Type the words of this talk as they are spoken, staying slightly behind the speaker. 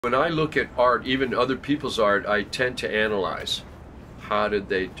When I look at art, even other people's art, I tend to analyze. How did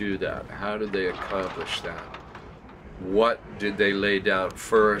they do that? How did they accomplish that? What did they lay down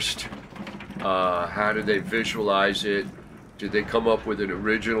first? How did they visualize it? Did they come up with an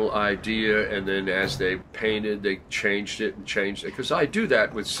original idea and then as they painted, they changed it and changed it? Because I do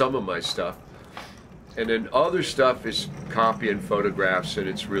that with some of my stuff. And then other stuff is copy and photographs and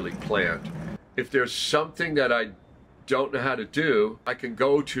it's really planned. If there's something that I don't know how to do, I can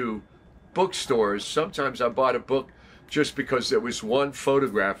go to bookstores. Sometimes I bought a book just because there was one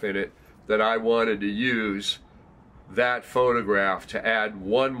photograph in it that I wanted to use that photograph to add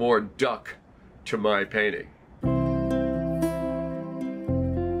one more duck to my painting.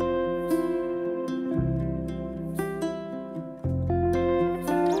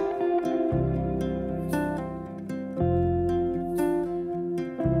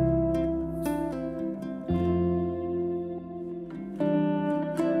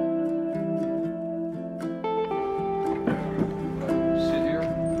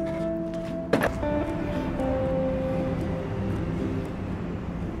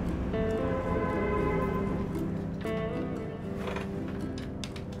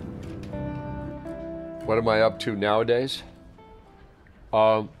 What am I up to nowadays?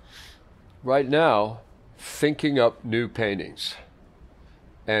 Right now, thinking up new paintings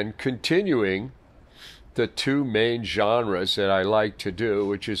and continuing the two main genres that I like to do,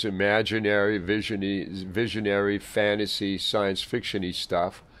 which is imaginary, visionary, fantasy, science fiction-y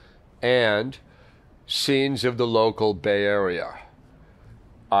stuff, and scenes of the local Bay Area.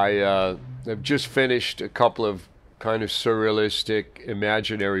 I have just finished a couple of kind of surrealistic,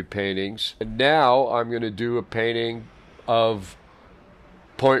 imaginary paintings. And now I'm going to do a painting of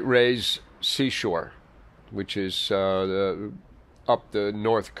Point Reyes seashore, which is up the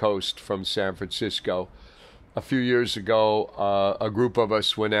north coast from San Francisco. A few years ago, a group of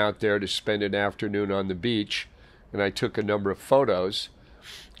us went out there to spend an afternoon on the beach, and I took a number of photos.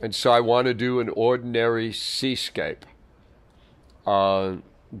 And so I want to do an ordinary seascape.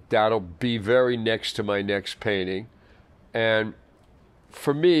 That'll be very next to my next painting. And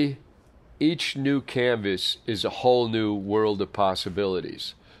for me, each new canvas is a whole new world of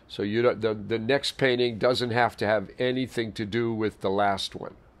possibilities. So the next painting doesn't have to have anything to do with the last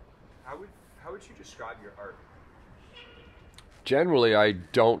one. How would you describe your art? Generally, I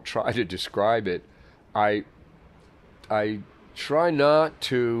don't try to describe it. I try not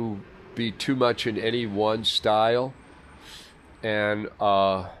to be too much in any one style. And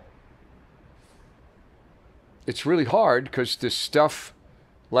it's really hard because the stuff,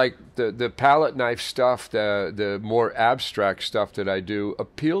 like the palette knife stuff, the more abstract stuff that I do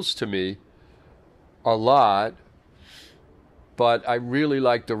appeals to me a lot, but I really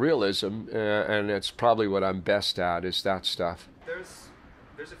like the realism, and that's probably what I'm best at, is that stuff.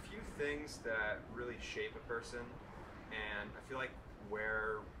 There's a few things that really shape a person, and I feel like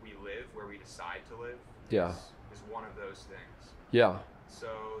where we live, where we decide to live, is one of those things. Yeah. So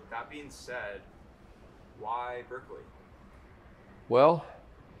that being said, why Berkeley? Well,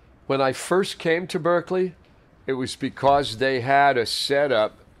 when I first came to Berkeley, it was because they had a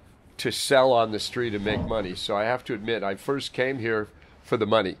setup to sell on the street and make money. So I have to admit, I first came here for the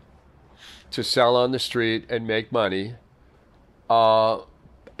money, to sell on the street and make money.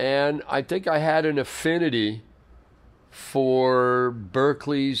 And I think I had an affinity for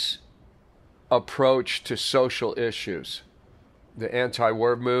Berkeley's approach to social issues. The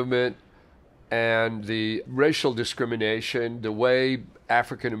anti-war movement and the racial discrimination, the way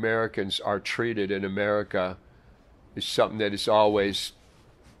African Americans are treated in America is something that has always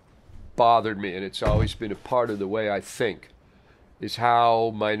bothered me, and it's always been a part of the way I think, is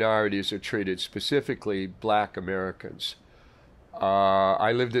how minorities are treated, specifically black Americans.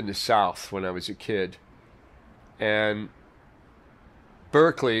 I lived in the South when I was a kid, and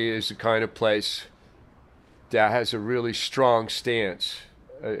Berkeley is the kind of place that has a really strong stance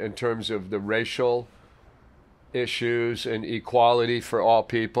in terms of the racial issues and equality for all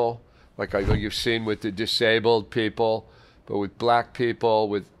people, like you've seen with the disabled people, but with black people,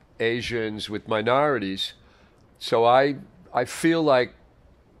 with Asians, with minorities. So I feel like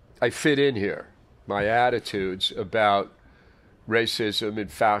I fit in here. My attitudes about racism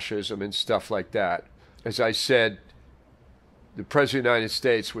and fascism and stuff like that. As I said, the President of the United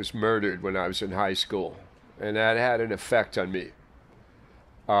States was murdered when I was in high school, and that had an effect on me.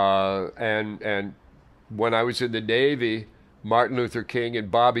 And when I was in the Navy, Martin Luther King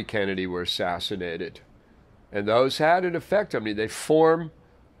and Bobby Kennedy were assassinated. And those had an effect on me. They form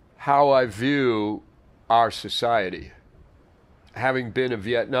how I view our society. Having been a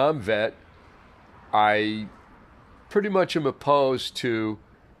Vietnam vet, I pretty much am opposed to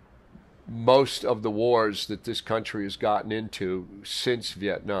most of the wars that this country has gotten into since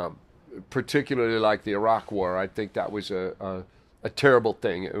Vietnam, particularly like the Iraq War. I think that was a terrible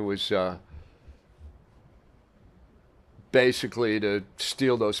thing. It was basically to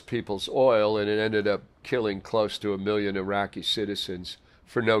steal those people's oil, and it ended up killing close to 1 million Iraqi citizens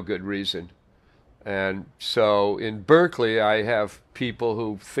for no good reason. And so in Berkeley, I have people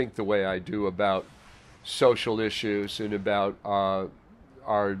who think the way I do about social issues and about our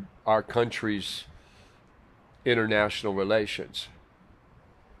country's international relations.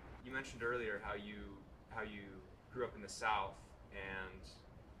 You mentioned earlier how you grew up in the South, and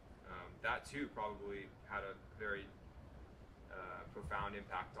that too probably had a very profound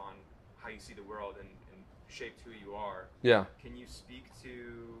impact on how you see the world and shaped who you are. Yeah. Can you speak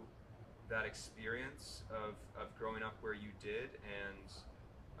to that experience of growing up where you did, and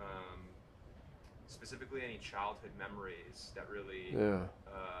specifically any childhood memories that really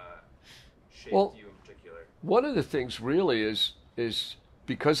shaped you in particular? One of the things really is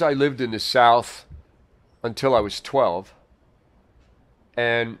because I lived in the South until I was 12,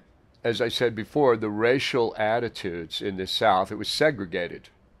 and as I said before, the racial attitudes in the South, it was segregated.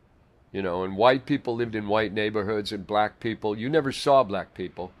 You know, and white people lived in white neighborhoods, and black people, you never saw black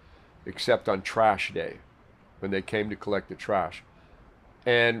people except on trash day when they came to collect the trash.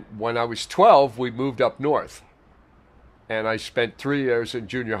 And when I was 12, we moved up north. And I spent 3 years in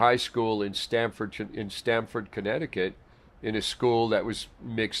junior high school in Stamford, Connecticut, in a school that was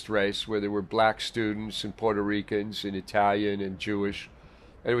mixed race, where there were black students and Puerto Ricans and Italian and Jewish.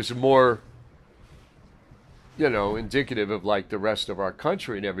 And it was more, you know, indicative of like the rest of our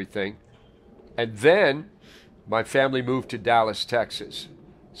country and everything. And then my family moved to Dallas, Texas.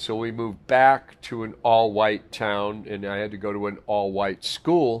 So we moved back to an all-white town, and I had to go to an all-white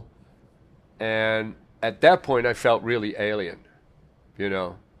school. And at that point, I felt really alien, you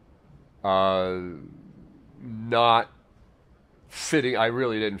know, not fitting. I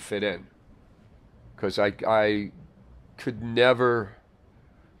really didn't fit in, because I could never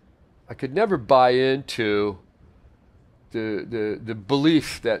buy into the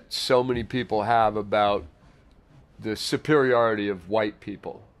belief that so many people have about the superiority of white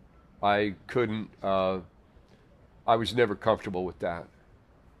people. I couldn't, I was never comfortable with that.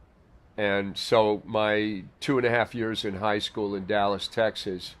 And so my 2.5 years in high school in Dallas,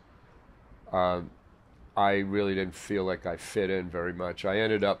 Texas, I really didn't feel like I fit in very much. I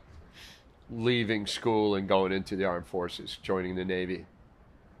ended up leaving school and going into the armed forces, joining the Navy.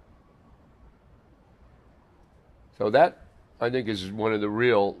 So that, I think, is one of the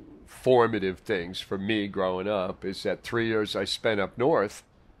real formative things for me growing up, is that 3 years I spent up north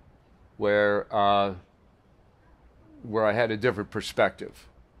where I had a different perspective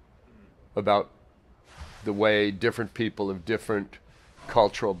about the way different people of different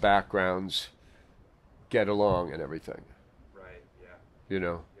cultural backgrounds get along and everything. Right, yeah. You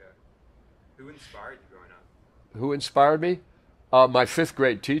know? Yeah. Who inspired you growing up? Who inspired me? My 5th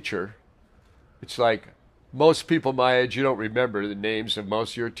grade teacher. It's like, most people my age, you don't remember the names of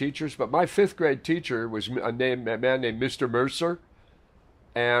most of your teachers, but my 5th grade teacher was a man named Mr. Mercer,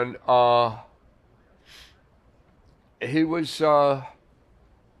 and he was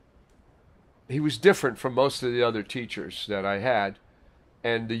different from most of the other teachers that I had.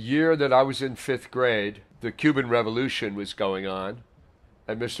 And the year that I was in 5th grade, the Cuban Revolution was going on,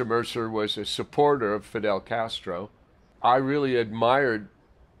 and Mr. Mercer was a supporter of Fidel Castro. I really admired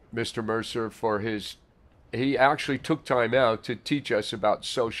Mr. Mercer for he actually took time out to teach us about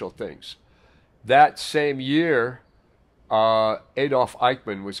social things. That same year, Adolf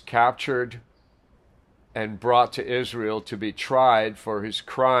Eichmann was captured and brought to Israel to be tried for his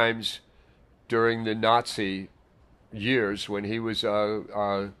crimes during the Nazi years when he was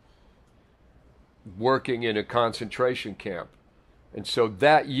working in a concentration camp. And so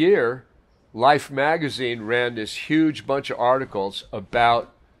that year, Life magazine ran this huge bunch of articles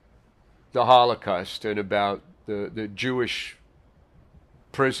about the Holocaust and about the Jewish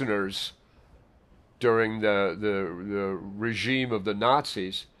prisoners during the regime of the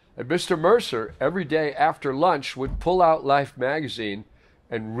Nazis. And Mr. Mercer, every day after lunch, would pull out Life magazine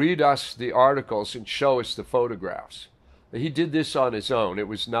and read us the articles and show us the photographs. He did this on his own. It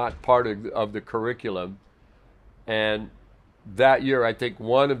was not part of the curriculum. And that year, I think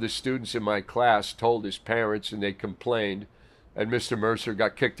one of the students in my class told his parents, and they complained, and Mr. Mercer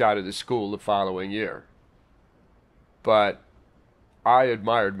got kicked out of the school the following year. But I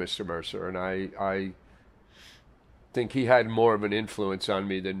admired Mr. Mercer, and I think he had more of an influence on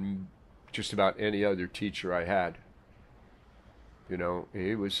me than just about any other teacher I had. You know,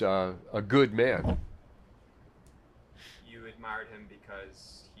 he was a good man. You admired him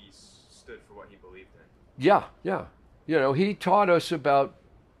because he stood for what he believed in. Yeah, yeah. You know, he taught us about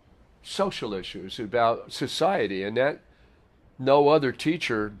social issues, about society, and that no other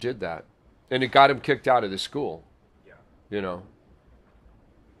teacher did that. And it got him kicked out of the school, Yeah. you know.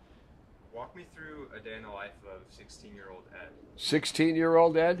 Walk me through a day in the life of 16-year-old Ed.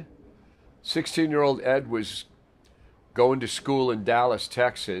 16-year-old Ed? 16-year-old Ed was going to school in Dallas,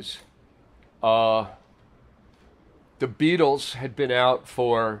 Texas. The Beatles had been out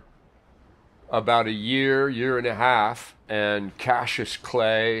for about a year and a half, and Cassius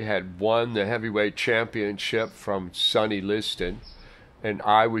Clay had won the heavyweight championship from Sonny Liston. And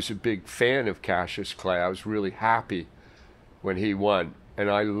I was a big fan of Cassius Clay. I was really happy when he won.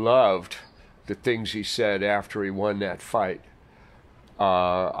 And I loved the things he said after he won that fight.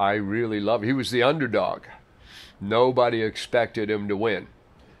 I really loved. He was the underdog. Nobody expected him to win.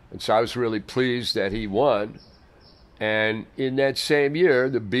 And so I was really pleased that he won. And in that same year,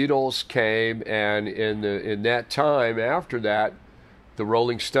 the Beatles came, and in that time after that, the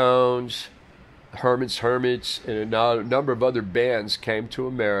Rolling Stones, Herman's Hermits, and a number of other bands came to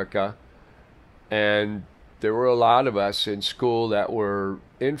America. And there were a lot of us in school that were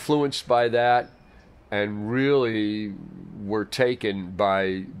influenced by that and really were taken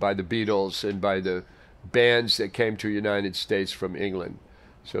by the Beatles and by the bands that came to the United States from England.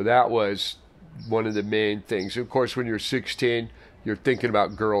 So that was one of the main things. Of course, when you're 16, you're thinking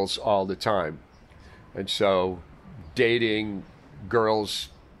about girls all the time. And so dating girls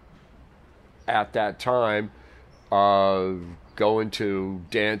at that time, going to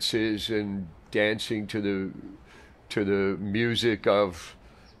dances and dancing to the music of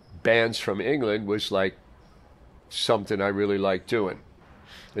bands from England was like something I really liked doing.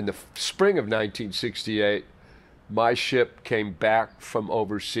 In the spring of 1968, my ship came back from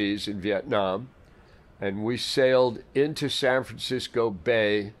overseas in Vietnam, and we sailed into San Francisco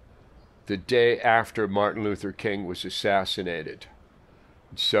Bay the day after Martin Luther King was assassinated.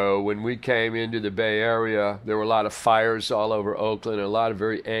 So when we came into the Bay Area, there were a lot of fires all over Oakland and a lot of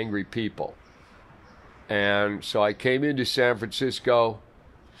very angry people. And so I came into San Francisco,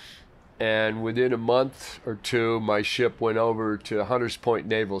 and within a month or two, my ship went over to Hunters Point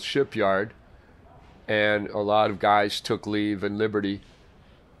Naval Shipyard, and a lot of guys took leave and liberty.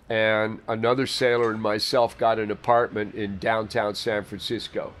 And another sailor and myself got an apartment in downtown San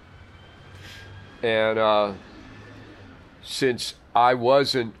Francisco. And since I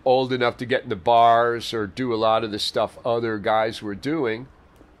wasn't old enough to get in the bars or do a lot of the stuff other guys were doing,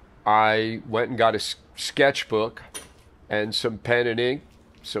 I went and got a sketchbook and some pen and ink,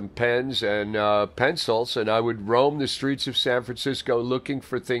 some pens and pencils, and I would roam the streets of San Francisco looking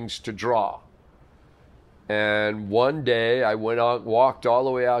for things to draw. And one day I walked all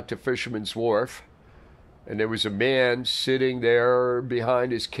the way out to Fisherman's Wharf, and there was a man sitting there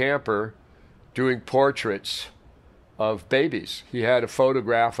behind his camper doing portraits of babies. He had a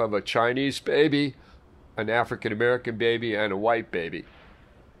photograph of a Chinese baby, an African-American baby, and a white baby.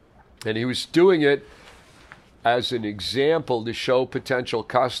 And he was doing it as an example to show potential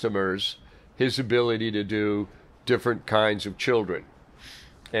customers his ability to do different kinds of children.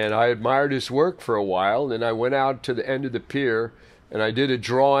 And I admired his work for a while, and then I went out to the end of the pier and I did a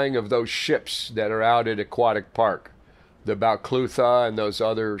drawing of those ships that are out at Aquatic Park, the Balclutha and those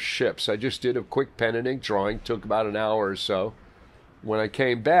other ships. I just did a quick pen and ink drawing, took about an hour or so. When I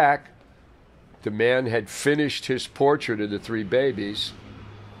came back, the man had finished his portrait of the three babies,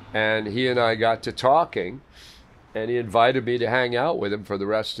 and he and I got to talking, and he invited me to hang out with him for the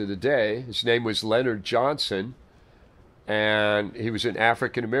rest of the day. His name was Leonard Johnson, and he was an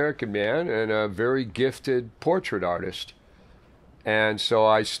African-American man and a very gifted portrait artist. And so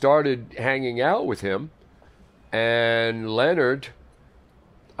I started hanging out with him, and Leonard,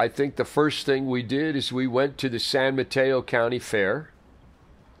 I think the first thing we did is we went to the San Mateo County Fair,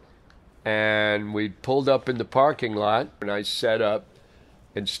 and we pulled up in the parking lot, and I set up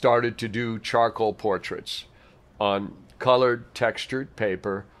and started to do charcoal portraits on colored textured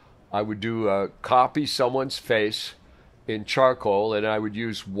paper. I would copy someone's face in charcoal, and I would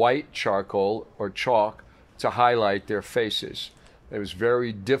use white charcoal or chalk to highlight their faces. It was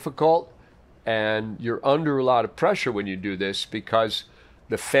very difficult, and you're under a lot of pressure when you do this because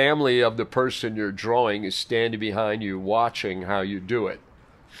the family of the person you're drawing is standing behind you watching how you do it.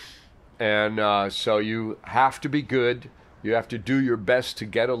 And so you have to be good. You have to do your best to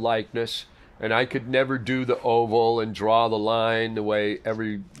get a likeness. And I could never do the oval and draw the line the way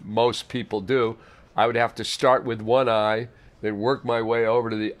most people do. I would have to start with one eye, then work my way over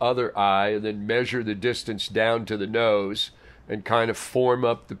to the other eye, and then measure the distance down to the nose and kind of form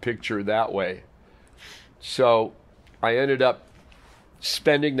up the picture that way. So I ended up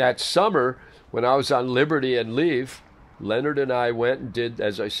spending that summer when I was on Liberty and leave, Leonard and I went and did,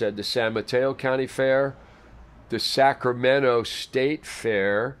 as I said, the San Mateo County Fair, the Sacramento State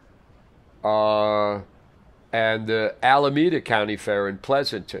Fair, and the Alameda County Fair in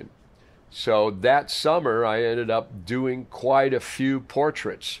Pleasanton. So that summer, I ended up doing quite a few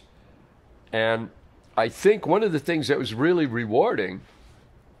portraits. And I think one of the things that was really rewarding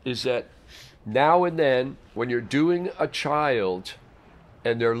is that now and then, when you're doing a child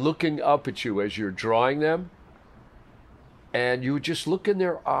and they're looking up at you as you're drawing them, and you would just look in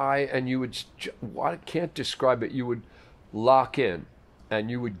their eye and you would, I can't describe it, you would lock in and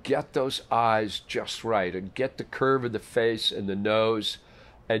you would get those eyes just right and get the curve of the face and the nose,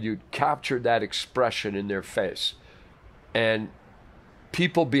 and you'd capture that expression in their face. And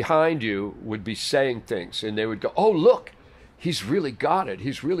people behind you would be saying things and they would go, oh, look, he's really got it.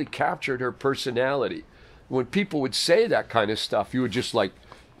 He's really captured her personality. When people would say that kind of stuff, you would just like,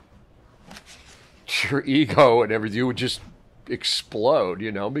 your ego and everything, you would just explode,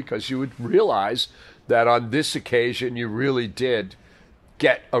 you know, because you would realize that on this occasion you really did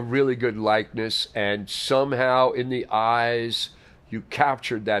get a really good likeness, and somehow in the eyes you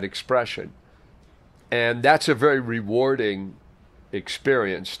captured that expression. And that's a very rewarding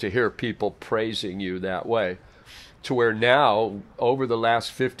experience to hear people praising you that way. To where now, over the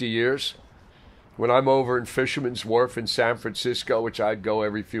last 50 years, when I'm over in Fisherman's Wharf in San Francisco, which I'd go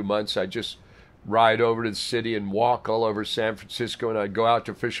every few months, I just ride over to the city and walk all over San Francisco, and I'd go out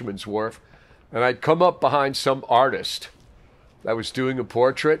to Fisherman's Wharf, and I'd come up behind some artist that was doing a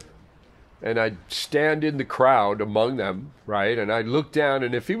portrait, and I'd stand in the crowd among them, right? And I'd look down,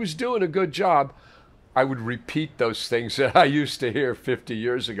 and if he was doing a good job, I would repeat those things that I used to hear 50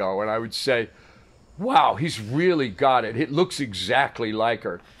 years ago, and I would say, wow, he's really got it. It looks exactly like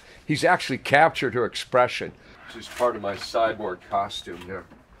her. He's actually captured her expression. This is part of my cyborg costume here.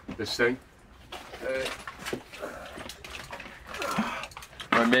 This thing.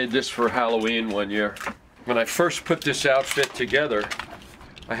 I made this for Halloween one year. When I first put this outfit together,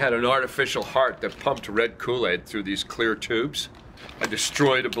 I had an artificial heart that pumped red Kool-Aid through these clear tubes. I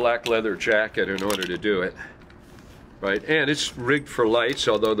destroyed a black leather jacket in order to do it. Right, and it's rigged for lights,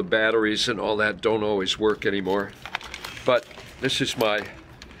 although the batteries and all that don't always work anymore. But this is my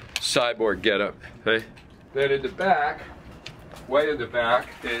cyborg getup, okay? Then in the back, way in the back,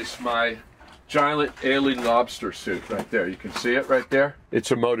 is my giant alien lobster suit right there. You can see it right there.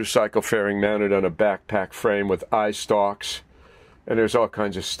 It's a motorcycle fairing mounted on a backpack frame with eye stalks, and there's all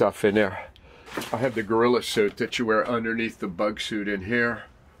kinds of stuff in there. I have the gorilla suit that you wear underneath the bug suit in here.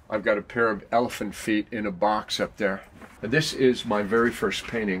 I've got a pair of elephant feet in a box up there. And this is my very first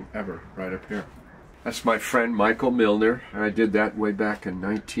painting ever, right up here. That's my friend Michael Milner. I did that way back in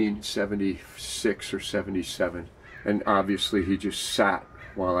 1976 or 77. And obviously he just sat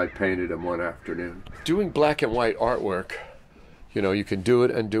while I painted him one afternoon. Doing black and white artwork, you know, you can do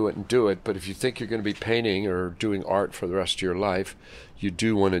it and do it and do it, but if you think you're going to be painting or doing art for the rest of your life, you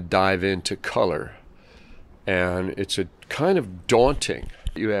do want to dive into color. And it's a kind of daunting.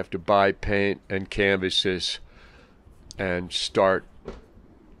 You have to buy paint and canvases and start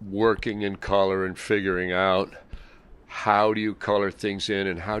working in color and figuring out how do you color things in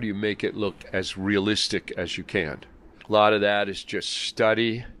and how do you make it look as realistic as you can. A lot of that is just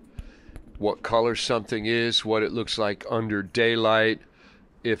study what color something is, what it looks like under daylight,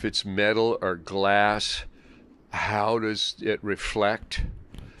 if it's metal or glass, how does it reflect,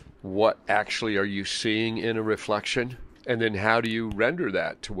 what actually are you seeing in a reflection, and then how do you render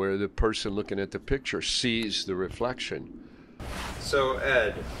that to where the person looking at the picture sees the reflection. So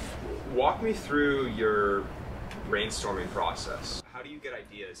Ed, walk me through your brainstorming process. How do you get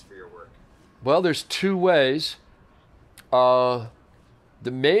ideas for your work? Well, there's two ways. The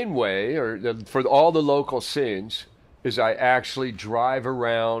main way, for all the local scenes, is I actually drive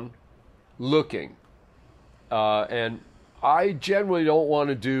around looking. And I generally don't want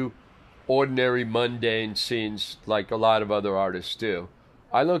to do ordinary, mundane scenes like a lot of other artists do.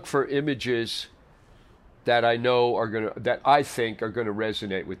 I look for images that I know are that I think are gonna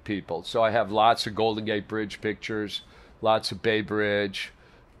resonate with people. So I have lots of Golden Gate Bridge pictures, lots of Bay Bridge,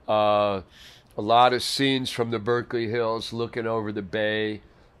 a lot of scenes from the Berkeley Hills looking over the bay,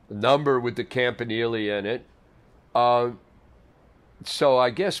 a number with the Campanile in it. So I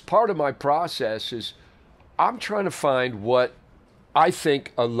guess part of my process is I'm trying to find what I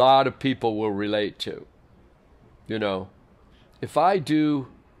think a lot of people will relate to. You know, if I do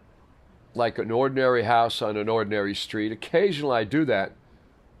like an ordinary house on an ordinary street, occasionally I do that,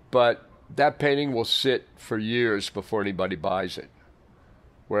 but that painting will sit for years before anybody buys it.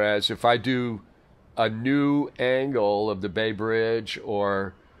 Whereas if I do a new angle of the Bay Bridge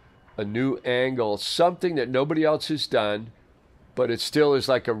or a new angle, something that nobody else has done, but it still is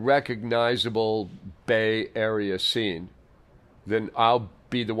like a recognizable Bay Area scene, then I'll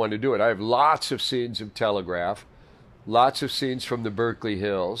be the one to do it. I have lots of scenes of Telegraph, lots of scenes from the Berkeley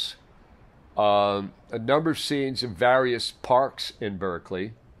Hills, a number of scenes in various parks in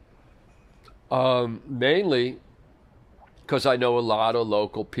Berkeley, mainly because I know a lot of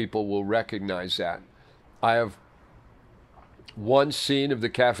local people will recognize that. I have one scene of the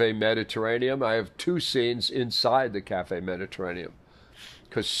Cafe Mediterranean. I have two scenes inside the Cafe Mediterranean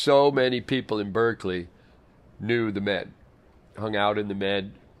because so many people in Berkeley knew the Med, hung out in the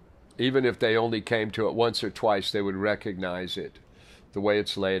Med. Even if they only came to it once or twice, they would recognize it, the way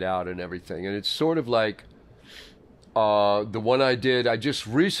it's laid out and everything. And it's sort of like the one I did, I just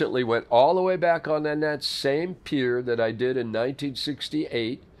recently went all the way back on that same pier that I did in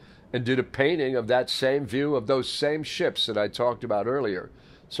 1968 and did a painting of that same view of those same ships that I talked about earlier.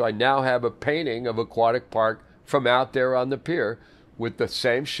 So I now have a painting of Aquatic Park from out there on the pier with the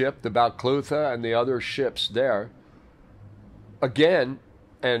same ship, the Balclutha, and the other ships there. Again,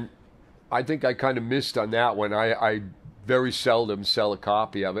 and I think I kind of missed on that one. I very seldom sell a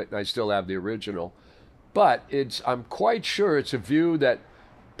copy of it, and I still have the original. But I'm quite sure it's a view that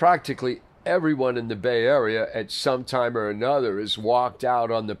practically everyone in the Bay Area at some time or another has walked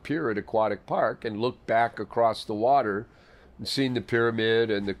out on the pier at Aquatic Park and looked back across the water and seen the pyramid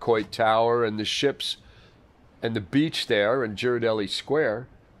and the Coit Tower and the ships and the beach there in Ghirardelli Square.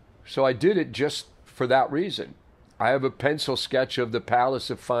 So I did it just for that reason. I have a pencil sketch of the Palace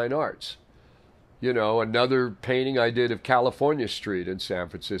of Fine Arts. You know, another painting I did of California Street in San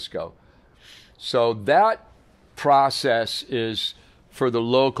Francisco. So that process is for the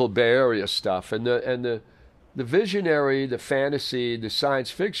local Bay Area stuff, and the visionary, the fantasy, the science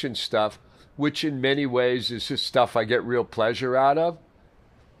fiction stuff, which in many ways is just stuff I get real pleasure out of.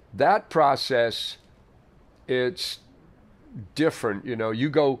 That process, it's different. You know, you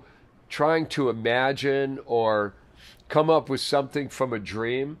go trying to imagine or come up with something from a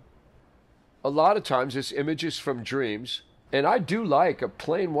dream. A lot of times it's images from dreams. And I do like a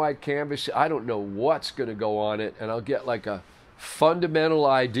plain white canvas. I don't know what's going to go on it, and I'll get like a fundamental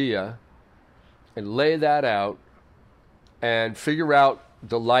idea and lay that out and figure out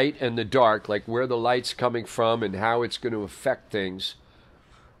the light and the dark, like where the light's coming from and how it's going to affect things.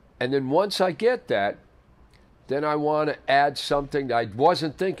 And then once I get that, then I want to add something that I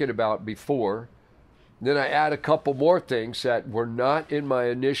wasn't thinking about before. Then I add a couple more things that were not in my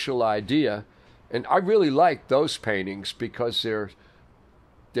initial idea. And I really like those paintings because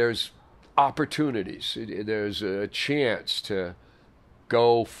there's opportunities. There's a chance to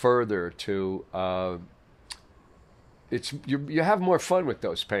go further. You have more fun with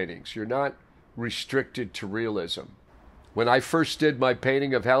those paintings. You're not restricted to realism. When I first did my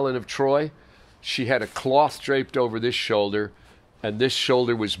painting of Helen of Troy, she had a cloth draped over this shoulder, and this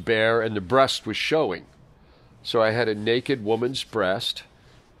shoulder was bare, and the breast was showing. So I had a naked woman's breast.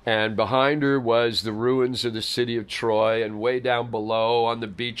 And behind her was the ruins of the city of Troy, and way down below on the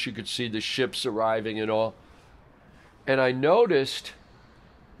beach you could see the ships arriving and all. And I noticed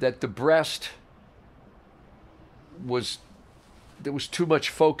that the breast there was too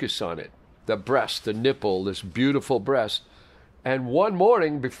much focus on it. The breast, the nipple, this beautiful breast. And one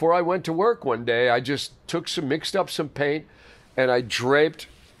morning before I went to work one day, I just mixed up some paint, and I draped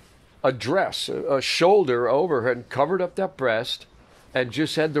a dress, a shoulder over her, and covered up that breast, and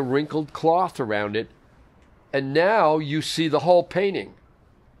just had the wrinkled cloth around it. And now you see the whole painting.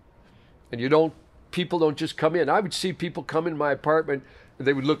 And people don't just come in. I would see people come in my apartment and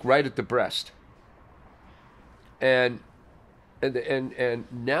they would look right at the breast. And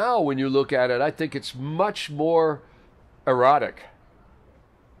now when you look at it, I think it's much more erotic.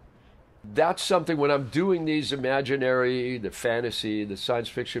 That's something when I'm doing these imaginary, the fantasy, the science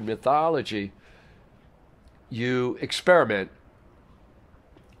fiction mythology, you experiment.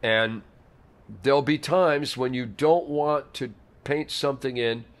 And there'll be times when you don't want to paint something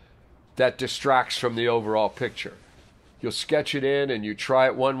in that distracts from the overall picture. You'll sketch it in and you try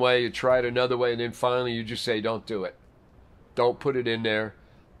it one way, you try it another way, and then finally you just say, don't do it. Don't put it in there.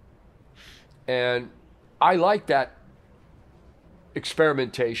 And I like that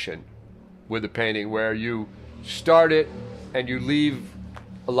experimentation with a painting where you start it and you leave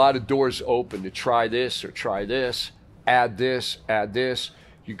a lot of doors open to try this or try this, add this, add this.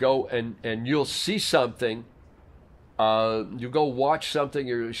 You go and you'll see something, you go watch something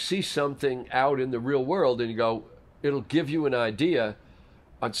or you see something out in the real world and you go, it'll give you an idea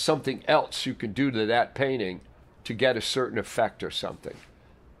on something else you can do to that painting to get a certain effect or something.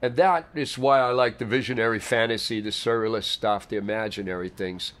 And that is why I like the visionary fantasy, the surrealist stuff, the imaginary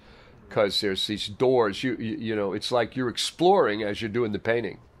things, because there's these doors. You know, it's like you're exploring as you're doing the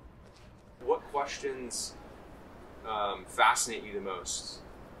painting. What questions fascinate you the most,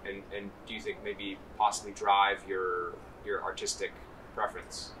 and do you think maybe possibly drive your artistic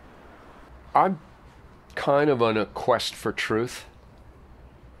preference? I'm kind of on a quest for truth,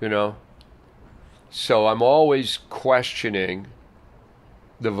 you know, so I'm always questioning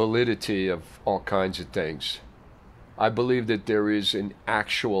the validity of all kinds of things. I believe that there is an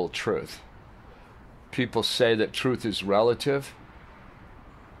actual truth. People say that truth is relative.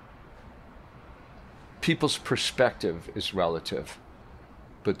 People's perspective is relative,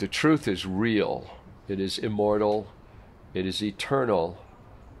 but the truth is real. It is immortal, it is eternal,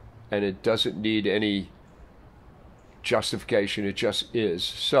 and it doesn't need any justification. It just is.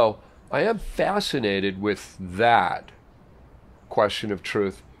 So I am fascinated with that question of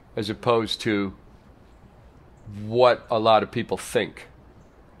truth as opposed to what a lot of people think,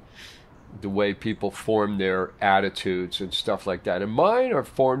 the way people form their attitudes and stuff like that. And mine are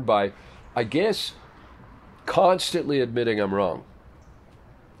formed by, I guess, constantly admitting I'm wrong.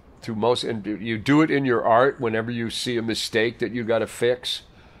 And you do it in your art whenever you see a mistake that you got to fix.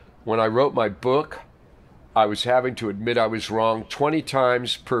 When I wrote my book, I was having to admit I was wrong 20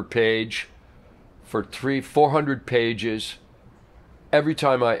 times per page for 400 pages. Every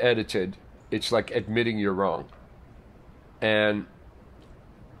time I edited, it's like admitting you're wrong. And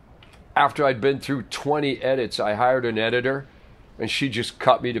after I'd been through 20 edits, I hired an editor, and she just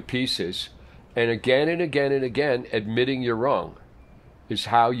cut me to pieces. And again and again and again, admitting you're wrong is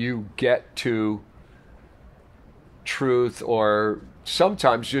how you get to truth, or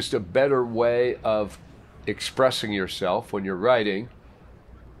sometimes just a better way of expressing yourself when you're writing,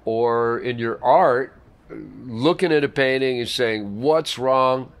 or in your art, looking at a painting and saying, what's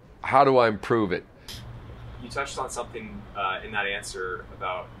wrong? How do I improve it? You touched on something in that answer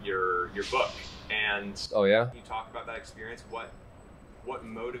about your book, and oh yeah, you talk about that experience. What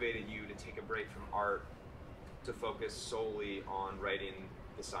motivated you to take a break from art to focus solely on writing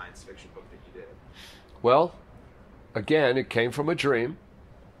the science fiction book that you did? Well, again, it came from a dream,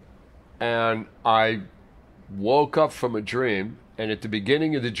 and I woke up from a dream, and at the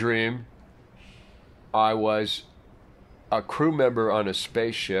beginning of the dream, I was a crew member on a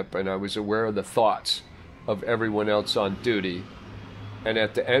spaceship, and I was aware of the thoughts of everyone else on duty. And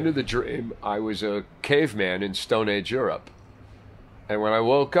at the end of the dream, I was a caveman in Stone Age Europe. And when I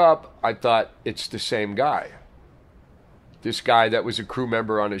woke up, I thought, it's the same guy. This guy that was a crew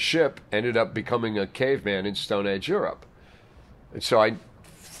member on a ship ended up becoming a caveman in Stone Age Europe. And so I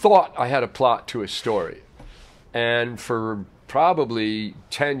thought I had a plot to a story. And for probably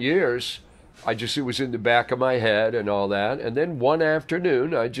 10 years, it was in the back of my head and all that. And then one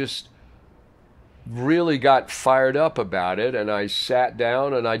afternoon, I just really got fired up about it. And I sat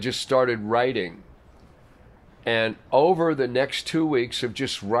down and I just started writing. And over the next 2 weeks of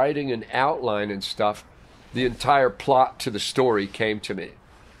just writing an outline and stuff, the entire plot to the story came to me.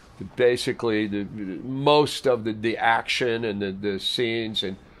 Basically, most of the action and the scenes.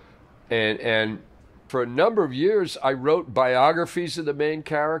 And for a number of years, I wrote biographies of the main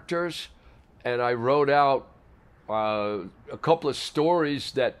characters. And I wrote out a couple of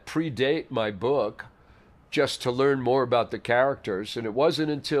stories that predate my book just to learn more about the characters. And it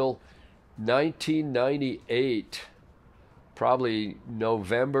wasn't until 1998, probably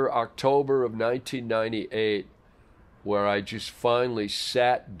November, October of 1998, where I just finally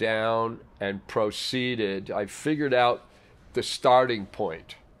sat down and proceeded. I figured out the starting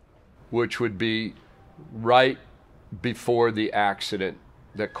point, which would be right before the accident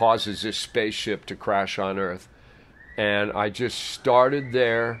that causes this spaceship to crash on Earth. And I just started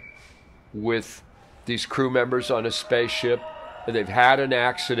there with these crew members on a spaceship, and they've had an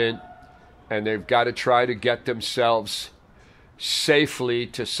accident, and they've got to try to get themselves safely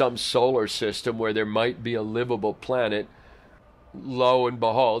to some solar system where there might be a livable planet. Lo and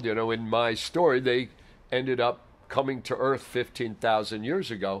behold, in my story, they ended up coming to Earth 15,000 years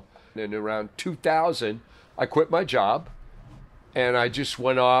ago. And around 2000, I quit my job, and I just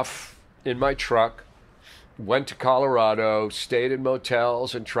went off in my truck, went to Colorado, stayed in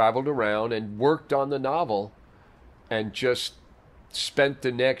motels and traveled around and worked on the novel, and just spent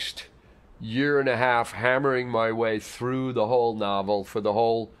the next year and a half hammering my way through the whole novel for the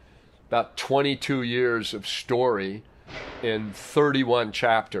whole about 22 years of story in 31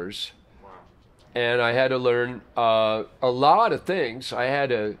 chapters. Wow. And I had to learn a lot of things.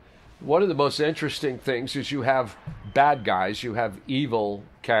 One of the most interesting things is you have bad guys, you have evil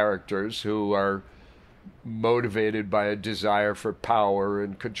characters who are motivated by a desire for power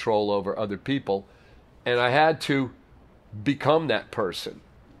and control over other people. And I had to become that person,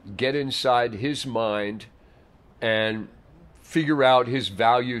 get inside his mind and figure out his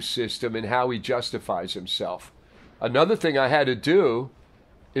value system and how he justifies himself. Another thing I had to do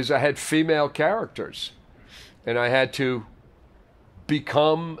is I had female characters, and I had to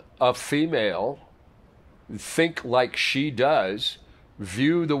become a female, think like she does,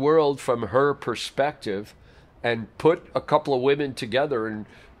 view the world from her perspective, and put a couple of women together and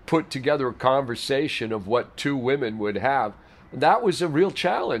put together a conversation of what two women would have. That was a real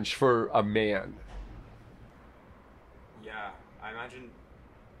challenge for a man. Yeah, I imagine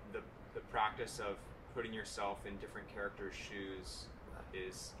the practice of putting yourself in different characters' shoes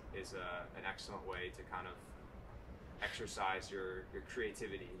is an excellent way to kind of exercise your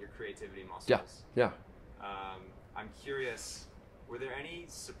creativity muscles. Yeah. I'm curious, were there any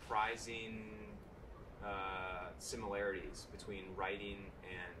surprising similarities between writing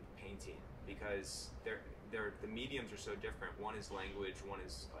and painting? Because the mediums are so different. One is language, one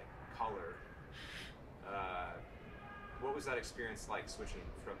is like color. What was that experience like, switching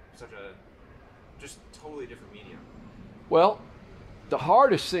from such a just totally different medium? Well, the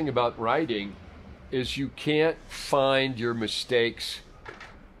hardest thing about writing is you can't find your mistakes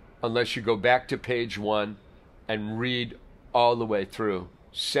unless you go back to page one and read all the way through,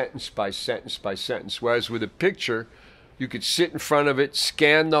 sentence by sentence by sentence. Whereas with a picture, you could sit in front of it,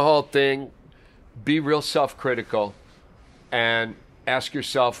 scan the whole thing, be real self-critical, and ask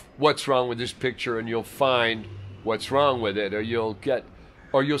yourself, what's wrong with this picture? And you'll find what's wrong with it, or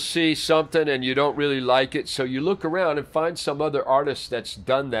you'll see something and you don't really like it, so you look around and find some other artist that's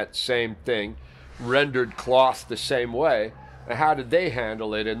done that same thing, rendered cloth the same way, and how did they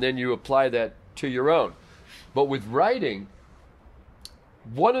handle it? And then you apply that to your own. But with writing,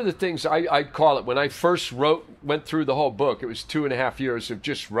 one of the things I call it, when I first went through the whole book, it was 2.5 years of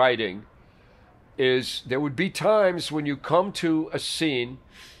just writing, is there would be times when you come to a scene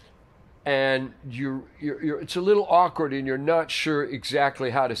and it's a little awkward and you're not sure exactly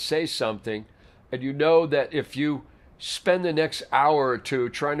how to say something, and you know that if you spend the next hour or two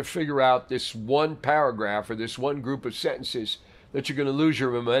trying to figure out this one paragraph or this one group of sentences, that you're going to lose your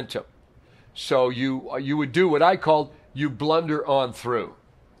momentum. So you would do what I called you blunder on through.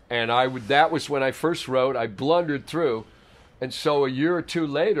 And that was when I first wrote, I blundered through. And so a year or two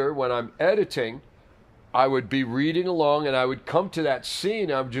later, when I'm editing, I would be reading along and I would come to that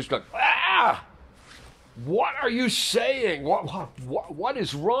scene. I'm just like, what are you saying? What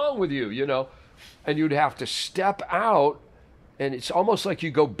is wrong with you? You know, and you'd have to step out, and it's almost like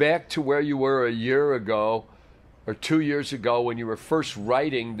you go back to where you were a year ago or 2 years ago when you were first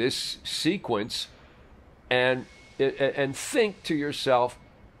writing this sequence, and think to yourself,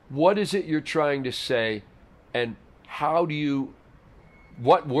 what is it you're trying to say, and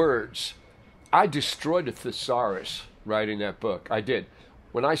what words? I destroyed a thesaurus writing that book. I did.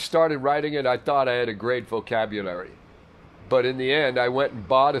 When I started writing it, I thought I had a great vocabulary. But in the end, I went and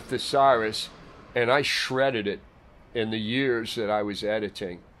bought a thesaurus, and I shredded it in the years that I was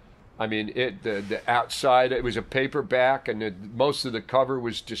editing. I mean, the outside, it was a paperback, and most of the cover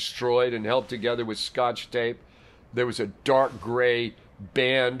was destroyed and held together with Scotch tape. There was a dark gray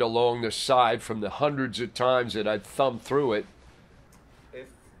band along the side from the hundreds of times that I'd thumbed through it. If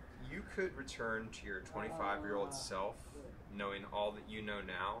you could return to your 25-year-old self, knowing all that you know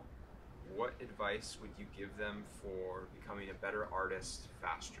now, what advice would you give them for becoming a better artist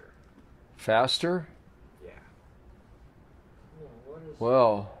faster? Faster? Yeah.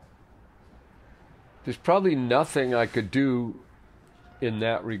 Well, there's probably nothing I could do in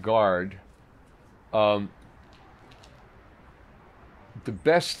that regard. The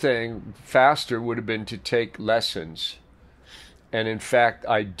best thing faster would have been to take lessons. And in fact,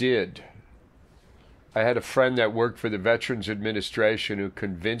 I did. I had a friend that worked for the Veterans Administration who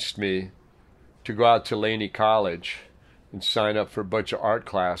convinced me to go out to Laney College and sign up for a bunch of art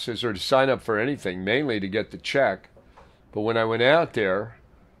classes, or to sign up for anything, mainly to get the check. But when I went out there,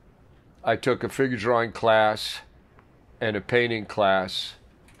 I took a figure drawing class and a painting class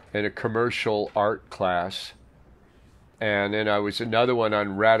and a commercial art class. And then I was another one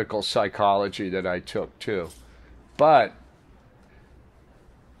on radical psychology that I took too. But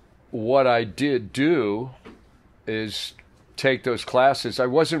what I did do is take those classes. I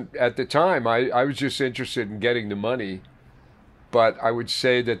wasn't, at the time, I was just interested in getting the money. But I would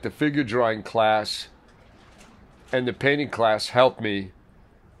say that the figure drawing class and the painting class helped me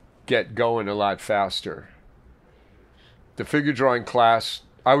get going a lot faster. The figure drawing class,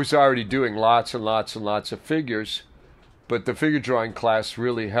 I was already doing lots and lots and lots of figures, but the figure drawing class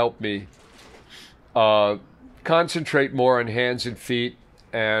really helped me concentrate more on hands and feet,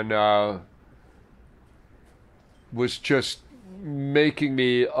 and was just making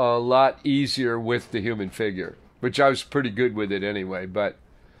me a lot easier with the human figure, which I was pretty good with it anyway. But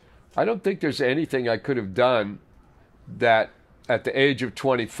I don't think there's anything I could have done that at the age of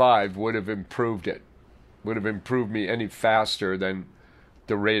 25 would have improved it, would have improved me any faster than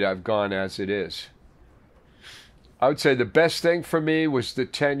the rate I've gone as it is. I would say the best thing for me was the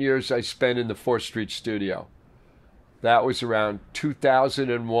 10 years I spent in the 4th Street studio. That was around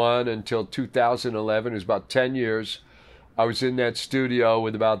 2001 until 2011. It was about 10 years. I was in that studio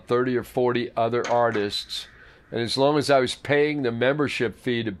with about 30 or 40 other artists. And as long as I was paying the membership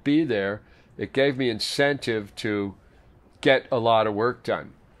fee to be there, it gave me incentive to get a lot of work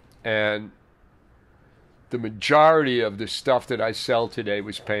done. And the majority of the stuff that I sell today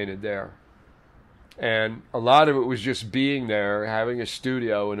was painted there. And a lot of it was just being there, having a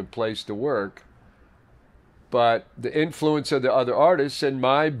studio and a place to work. But the influence of the other artists and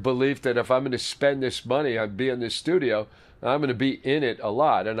my belief that if I'm going to spend this money on being in this studio, I'm going to be in it a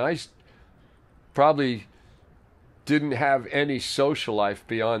lot. And I probably didn't have any social life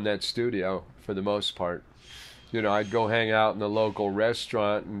beyond that studio for the most part. You know, I'd go hang out in the local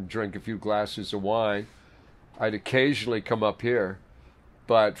restaurant and drink a few glasses of wine. I'd occasionally come up here.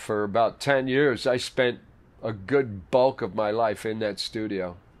 But for about 10 years, I spent a good bulk of my life in that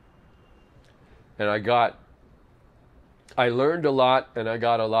studio. And I learned a lot, and I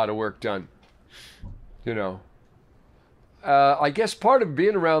got a lot of work done. You know, I guess part of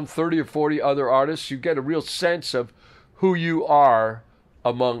being around 30 or 40 other artists, you get a real sense of who you are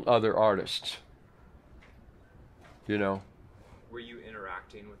among other artists. You know. Were you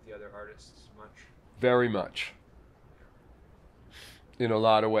interacting with the other artists much? Very much. In a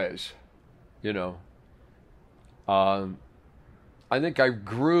lot of ways, you know. I think I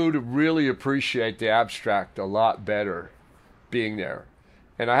grew to really appreciate the abstract a lot better being there.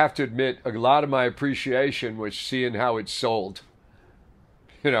 And I have to admit, a lot of my appreciation was seeing how it sold.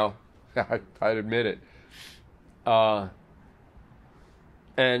 You know, I'd admit it. And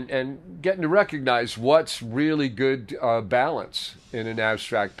getting to recognize what's really good balance in an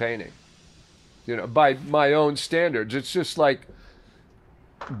abstract painting. You know, by my own standards. It's just like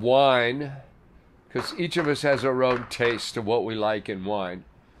wine, because each of us has our own taste of what we like in wine.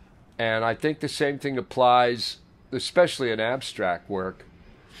 And I think the same thing applies, especially in abstract work,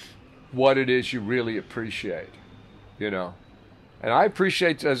 what it is you really appreciate, you know. And I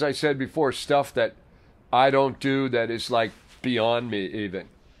appreciate, as I said before, stuff that I don't do that is like beyond me even.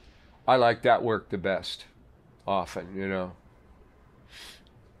 I like that work the best, often, you know.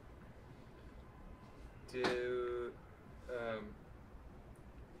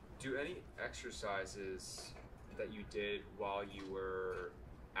 Do any exercises that you did while you were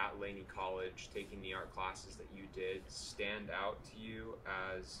at Laney College, taking the art classes that you did, stand out to you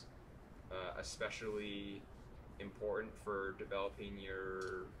as especially important for developing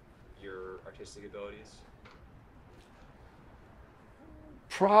your artistic abilities?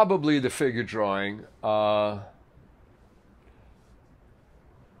 Probably the figure drawing.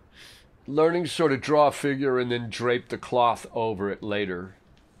 Learning to sort of draw a figure and then drape the cloth over it later,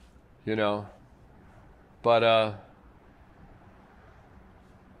 you know. But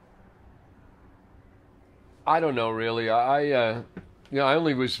I don't know really. I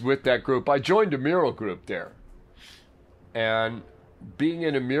only was with that group. I joined a mural group there, and being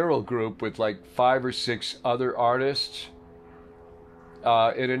in a mural group with like 5 or 6 other artists,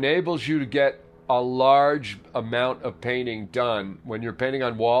 it enables you to get a large amount of painting done. When you're painting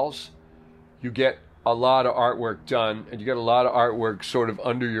on walls, you get a lot of artwork done, and you get a lot of artwork sort of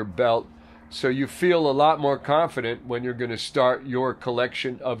under your belt. So you feel a lot more confident when you're going to start your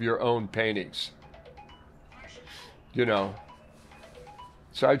collection of your own paintings. You know.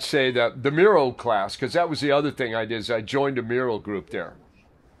 So I'd say that the mural class, because that was the other thing I did, is I joined a mural group there.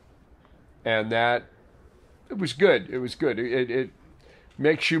 And that, it was good. It was good. It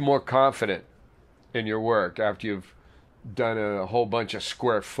makes you more confident in your work after you've done a whole bunch of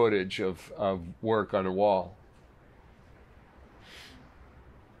square footage of work on a wall.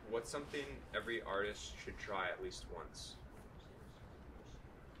 What's something every artist should try at least once?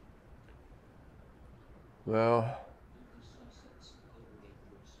 Well,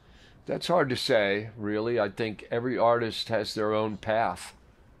 that's hard to say, really. I think every artist has their own path.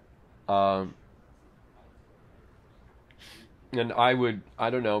 And I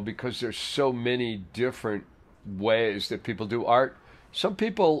don't know, because there's so many different ways that people do art. Some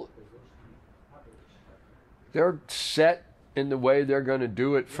people, they're set in the way they're going to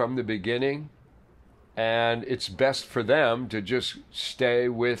do it from the beginning, and it's best for them to just stay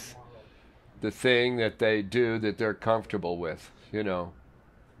with the thing that they do that they're comfortable with, you know.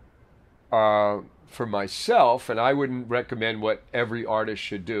 For myself, and I wouldn't recommend what every artist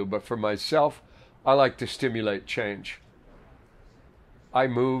should do, but for myself, I like to stimulate change. I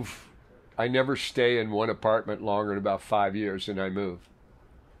move. I never stay in one apartment longer than about 5 years, and I move,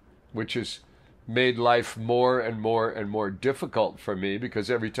 which has made life more and more and more difficult for me, because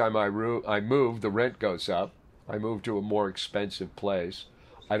every time I move, the rent goes up. I move to a more expensive place.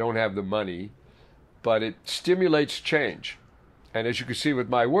 I don't have the money, but it stimulates change. And as you can see with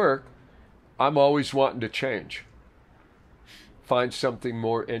my work, I'm always wanting to change. Find something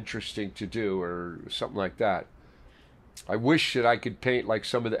more interesting to do or something like that. I wish that I could paint like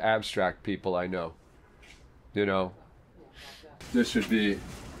some of the abstract people I know. You know, this would be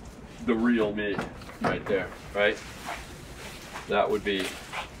the real me right there, right? That would be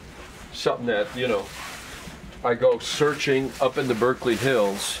something that, you know, I go searching up in the Berkeley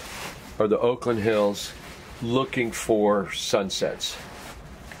Hills or the Oakland Hills looking for sunsets,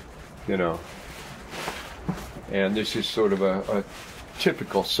 you know. And this is sort of a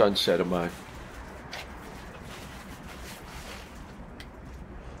typical sunset of mine.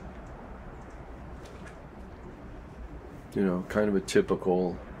 You know, kind of a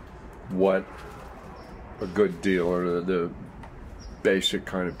typical what a good deal, or the basic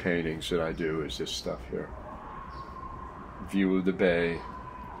kind of paintings that I do is this stuff here. View of the bay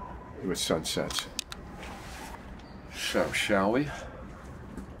with sunsets. So, shall we?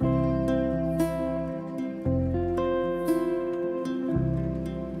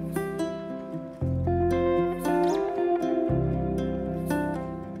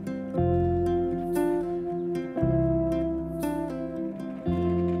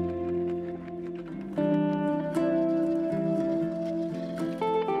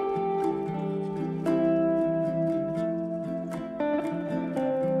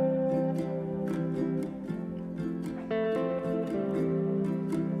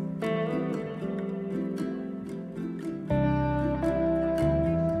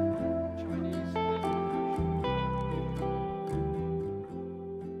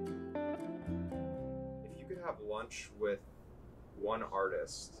 Lunch with one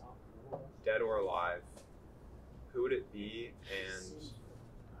artist, dead or alive, who would it be, and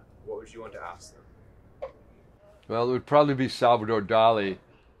what would you want to ask them? Well, it would probably be Salvador Dali,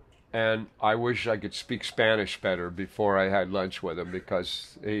 and I wish I could speak Spanish better before I had lunch with him,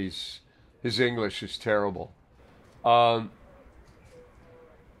 because his English is terrible. You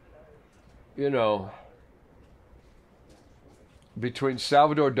know, between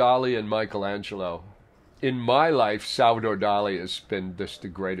Salvador Dali and Michelangelo, in my life, Salvador Dali has been just the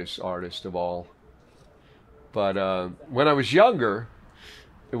greatest artist of all. But when I was younger,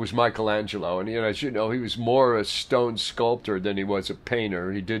 it was Michelangelo. And, you know, as you know, he was more a stone sculptor than he was a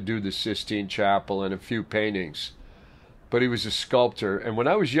painter. He did do the Sistine Chapel and a few paintings, but he was a sculptor. And when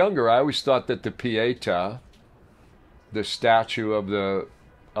I was younger, I always thought that the Pietà, the statue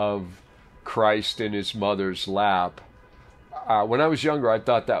of Christ in his mother's lap, when I was younger, I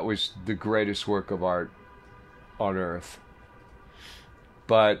thought that was the greatest work of art on earth.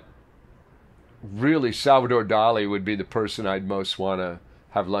 But really, Salvador Dali would be the person I'd most want to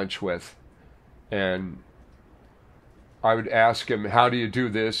have lunch with. And I would ask him, how do you do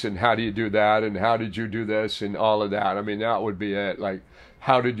this, and how do you do that, and how did you do this, and all of that. I mean, that would be it. Like,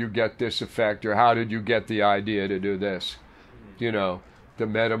 how did you get this effect, or how did you get the idea to do this? You know, the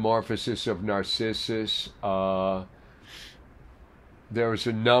Metamorphosis of Narcissus. There was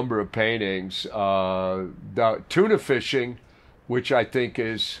a number of paintings. The tuna fishing, which I think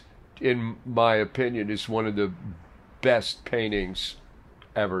is, in my opinion, is one of the best paintings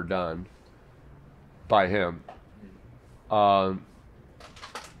ever done by him. By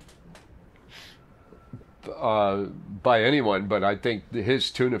anyone, but I think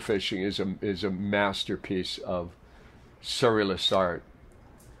his tuna fishing is a masterpiece of surrealist art.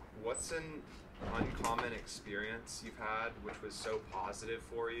 What's an uncommon experience you've had which was so positive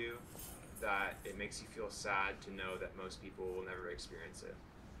for you that it makes you feel sad to know that most people will never experience it?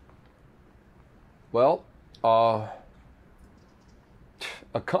 Well,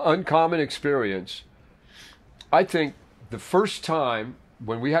 uncommon experience. I think the first time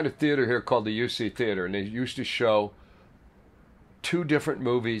when we had a theater here called the UC Theater, and they used to show 2 different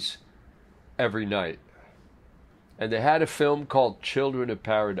movies every night. And they had a film called Children of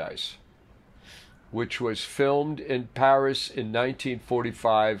Paradise, which was filmed in Paris in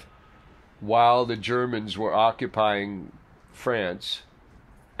 1945 while the Germans were occupying France.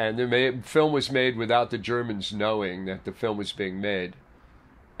 And the film was made without the Germans knowing that the film was being made.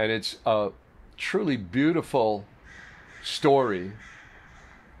 And it's a truly beautiful story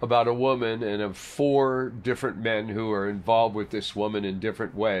about a woman and of 4 different men who are involved with this woman in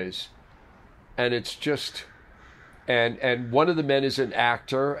different ways. And it's just, and one of the men is an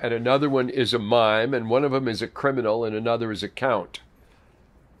actor, and another one is a mime, and one of them is a criminal, and another is a count.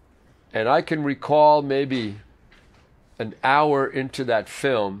 And I can recall maybe an hour into that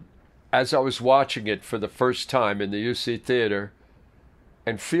film, as I was watching it for the first time in the UC Theater,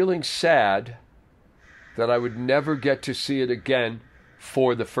 and feeling sad that I would never get to see it again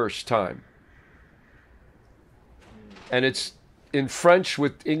for the first time. And it's in French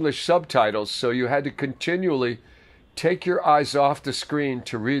with English subtitles, so you had to continually take your eyes off the screen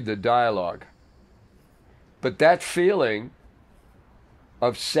to read the dialogue. But that feeling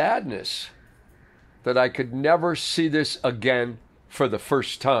of sadness that I could never see this again for the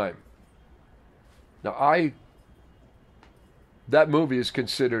first time. Now, that movie is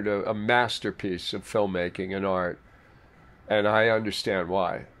considered a masterpiece of filmmaking and art, and I understand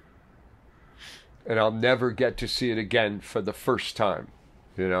why. And I'll never get to see it again for the first time,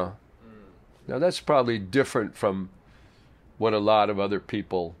 you know? Now, that's probably different from what a lot of other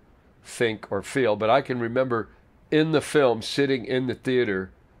people think or feel, but I can remember in the film, sitting in the theater,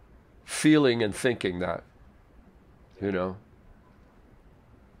 feeling and thinking that, you know?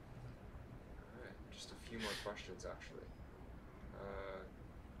 All right, just a few more questions, actually.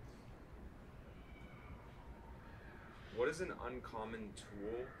 What is an uncommon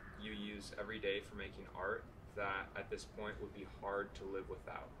tool you use every day for making art that at this point would be hard to live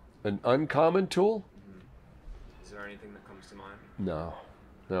without? An uncommon tool? Mm-hmm. Is there anything that comes to mind? No,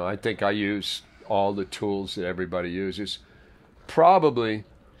 I think I use all the tools that everybody uses. Probably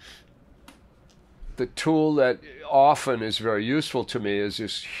the tool that often is very useful to me is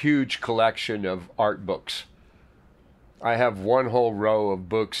this huge collection of art books. I have one whole row of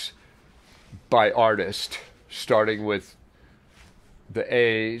books by artist, starting with the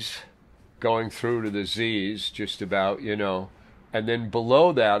A's, going through to the Z's, just about, you know. And then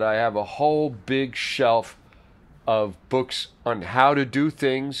below that, I have a whole big shelf of books on how to do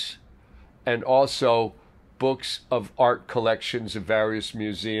things, and also books of art collections of various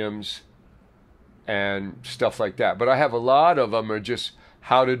museums and stuff like that. But I have a lot of them are just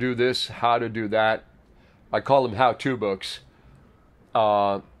how to do this, how to do that. I call them how-to books.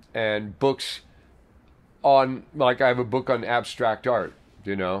 And books on, like I have a book on abstract art,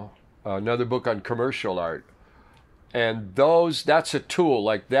 you know, another book on commercial art. And that's a tool,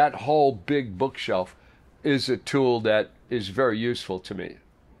 like that whole big bookshelf is a tool that is very useful to me.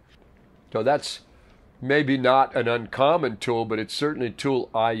 So that's maybe not an uncommon tool, but it's certainly a tool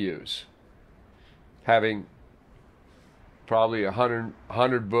I use. Having probably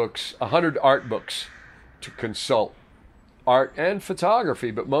 100 books, 100 art books to consult. Art and photography,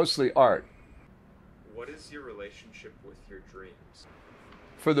 but mostly art. What is your relationship with your dreams?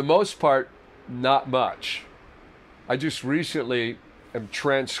 For the most part, not much. I just recently am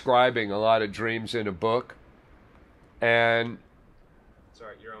transcribing a lot of dreams in a book. And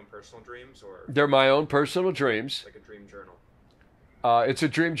sorry, your own personal dreams, or they're my own personal dreams. Like a dream journal? It's a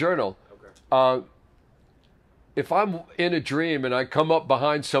dream journal. Okay. If I'm in a dream and I come up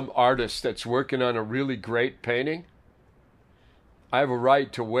behind some artist that's working on a really great painting, I have a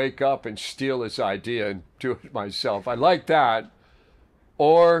right to wake up and steal his idea and do it myself. I like that.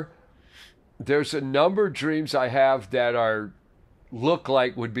 Or there's a number of dreams I have that look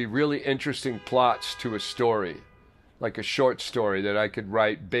like would be really interesting plots to a story, like a short story that I could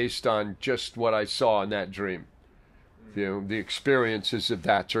write based on just what I saw in that dream, you know, the experiences of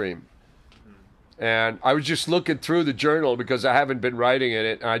that dream. And I was just looking through the journal because I haven't been writing in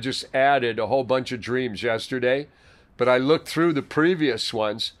it. And I just added a whole bunch of dreams yesterday. But I looked through the previous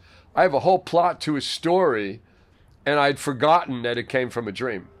ones. I have a whole plot to a story, and I'd forgotten that it came from a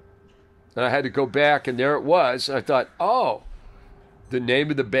dream. And I had to go back, and there it was. And I thought, oh, the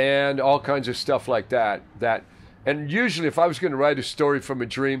name of the band, all kinds of stuff like that. And usually if I was going to write a story from a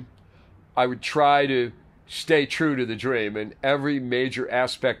dream, I would try to stay true to the dream. And every major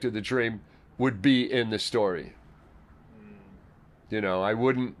aspect of the dream would be in the story. You know, I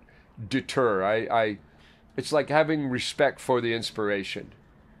wouldn't deter. It's like having respect for the inspiration.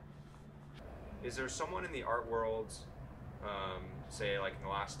 Is there someone in the art world, say like in the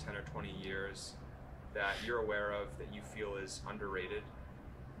last 10 or 20 years, that you're aware of that you feel is underrated?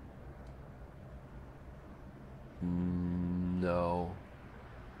 No,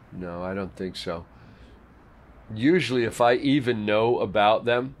 I don't think so. Usually if I even know about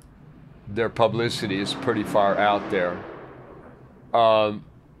them, their publicity is pretty far out there.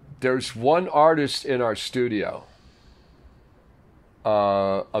 There's one artist in our studio,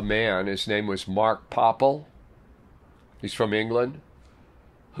 a man, his name was Mark Popple. He's from England.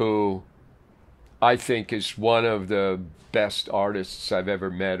 who I think is one of the best artists I've ever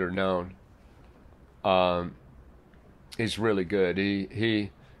met or known. He's really good.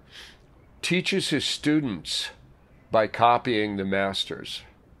 He teaches his students by copying the masters.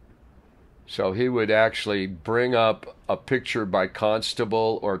 So he would actually bring up a picture by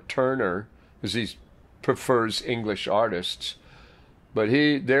Constable or Turner, because he prefers English artists, but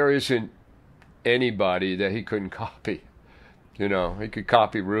there isn't anybody that he couldn't copy. You know, he could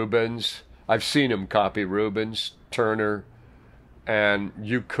copy Rubens. I've seen him copy Rubens, Turner, and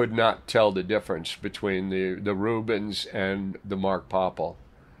you could not tell the difference between the Rubens and the Mark Popple.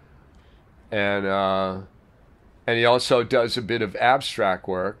 And he also does a bit of abstract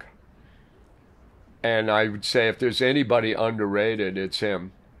work. And I would say if there's anybody underrated, it's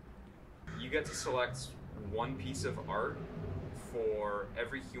him. You get to select one piece of art for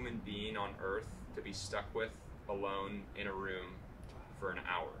every human being on Earth to be stuck with alone in a room for an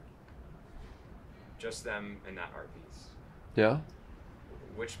hour. Just them and that art piece. Yeah.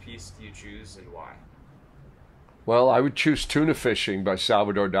 Which piece do you choose and why? Well, I would choose Tuna Fishing by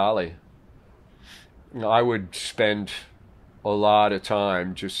Salvador Dali. I would spend a lot of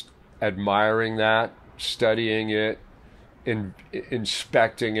time just admiring that, studying it,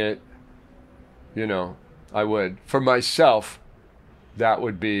 inspecting it. You know, I would. For myself, that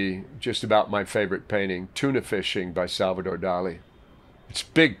would be just about my favorite painting, Tuna Fishing by Salvador Dali. It's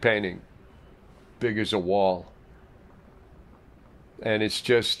big painting, big as a wall. And it's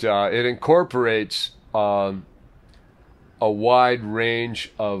just, it incorporates a wide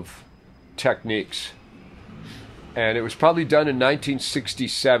range of techniques. And it was probably done in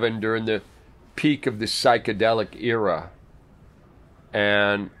 1967 during the peak of the psychedelic era.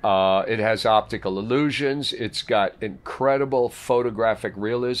 And it has optical illusions. It's got incredible photographic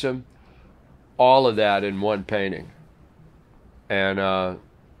realism. All of that in one painting. And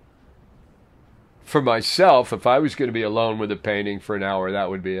for myself, if I was going to be alone with a painting for an hour, that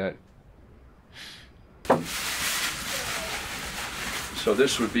would be it. So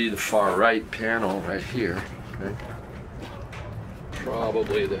this would be the far right panel right here. Okay.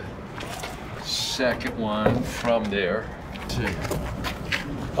 Probably the second one from there. Let's see.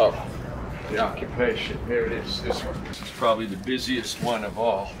 Oh, the occupation. Here it is, this one. This is probably the busiest one of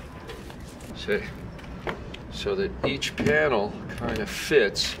all. See? So that each panel kind of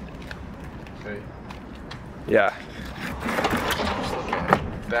fits. Okay. Yeah. Let's look at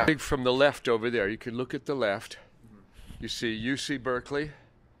it. Back from the left over there. You can look at the left. You see UC Berkeley.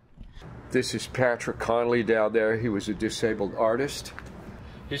 This is Patrick Connolly down there. He was a disabled artist.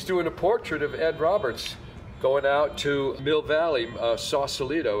 He's doing a portrait of Ed Roberts going out to Mill Valley,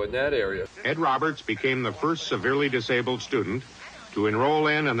 Sausalito, in that area. Ed Roberts became the first severely disabled student to enroll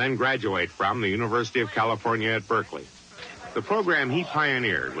in and then graduate from the University of California at Berkeley. The program he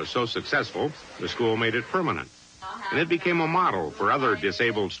pioneered was so successful, the school made it permanent. And it became a model for other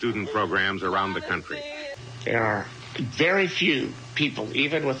disabled student programs around the country. There are very few people,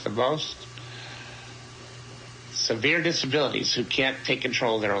 even with the most severe disabilities, who can't take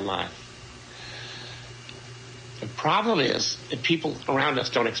control of their own life. The problem is that people around us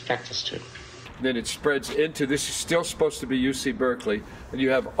don't expect us to. Then it spreads into, this is still supposed to be UC Berkeley, and you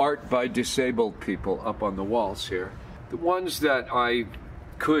have art by disabled people up on the walls here. The ones that I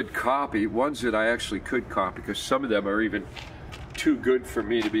could copy, ones that I actually could copy, because some of them are even too good for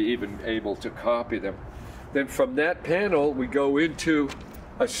me to be even able to copy them. Then from that panel, we go into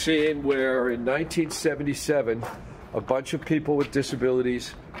a scene where in 1977, a bunch of people with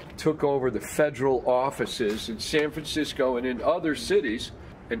disabilities took over the federal offices in San Francisco and in other cities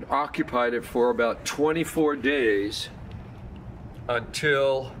and occupied it for about 24 days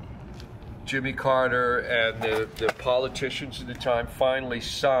until Jimmy Carter and the politicians at the time finally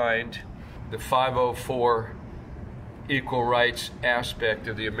signed the 504 equal rights aspect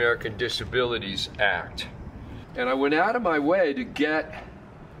of the American Disabilities Act. And I went out of my way to get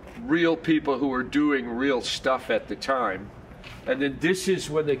real people who were doing real stuff at the time. And then this is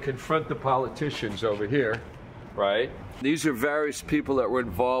when they confront the politicians over here, right? These are various people that were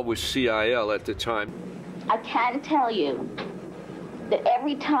involved with CIL at the time. I can tell you that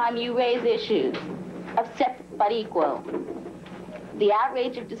every time you raise issues of separate but equal, the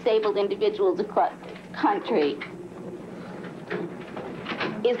outrage of disabled individuals across the country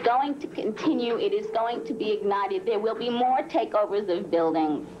is going to continue. It is going to be ignited. There will be more takeovers of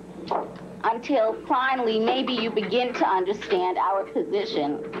buildings until finally maybe you begin to understand our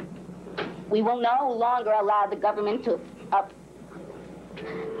position. We will no longer allow the government to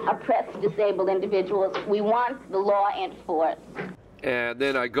oppress disabled individuals. We want the law enforced. And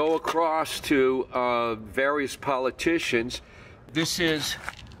then I go across to various politicians. This is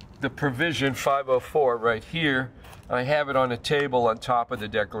the provision 504 right here. I have it on a table on top of the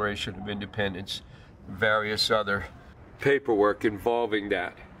Declaration of Independence, various other paperwork involving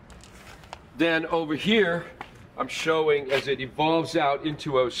that. Then over here, I'm showing as it evolves out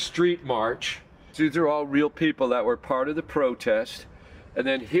into a street march. These are all real people that were part of the protest. And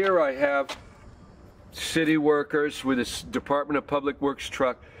then here I have city workers with a Department of Public Works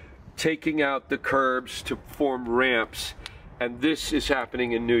truck taking out the curbs to form ramps. And this is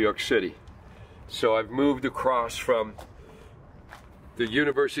happening in New York City. So I've moved across from the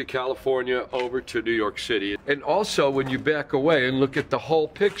University of California over to New York City. And also when you back away and look at the whole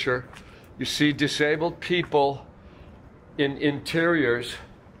picture, you see disabled people in interiors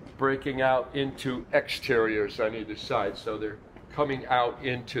breaking out into exteriors on either side. So they're coming out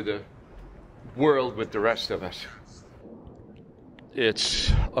into the world with the rest of us.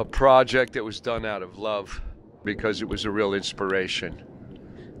 It's a project that was done out of love because it was a real inspiration,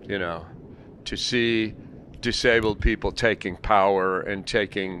 you know, to see disabled people taking power and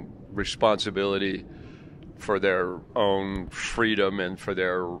taking responsibility for their own freedom and for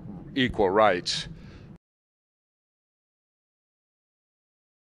their equal rights.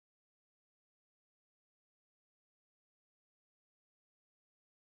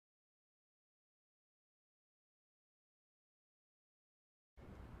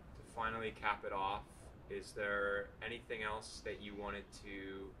 To finally cap it off, is there anything else that you wanted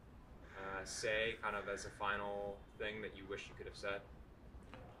to say, kind of as a final thing that you wish you could have said?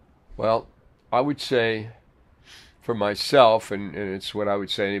 Well, I would say for myself, and it's what I would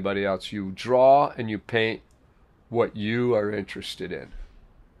say to anybody else, you draw and you paint what you are interested in,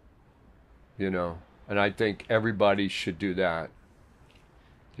 you know, and I think everybody should do that.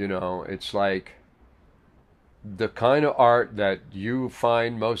 You know, it's like the kind of art that you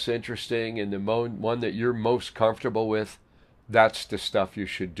find most interesting and the one that you're most comfortable with, that's the stuff you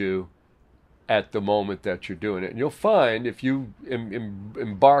should do at the moment that you're doing it. And you'll find if you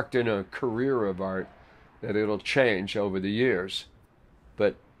embarked in a career of art that it'll change over the years.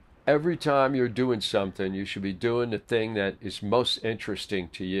 But every time you're doing something, you should be doing the thing that is most interesting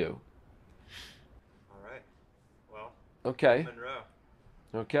to you. All right. Well, okay. Monroe.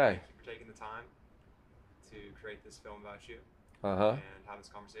 Okay. Thank you for taking the time to create this film about you Uh-huh. and have this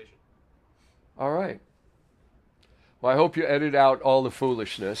conversation. All right. Well, I hope you edit out all the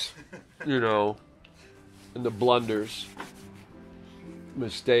foolishness, you know, and the blunders,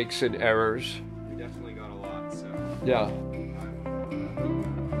 mistakes and errors. We definitely got a lot, so. Yeah.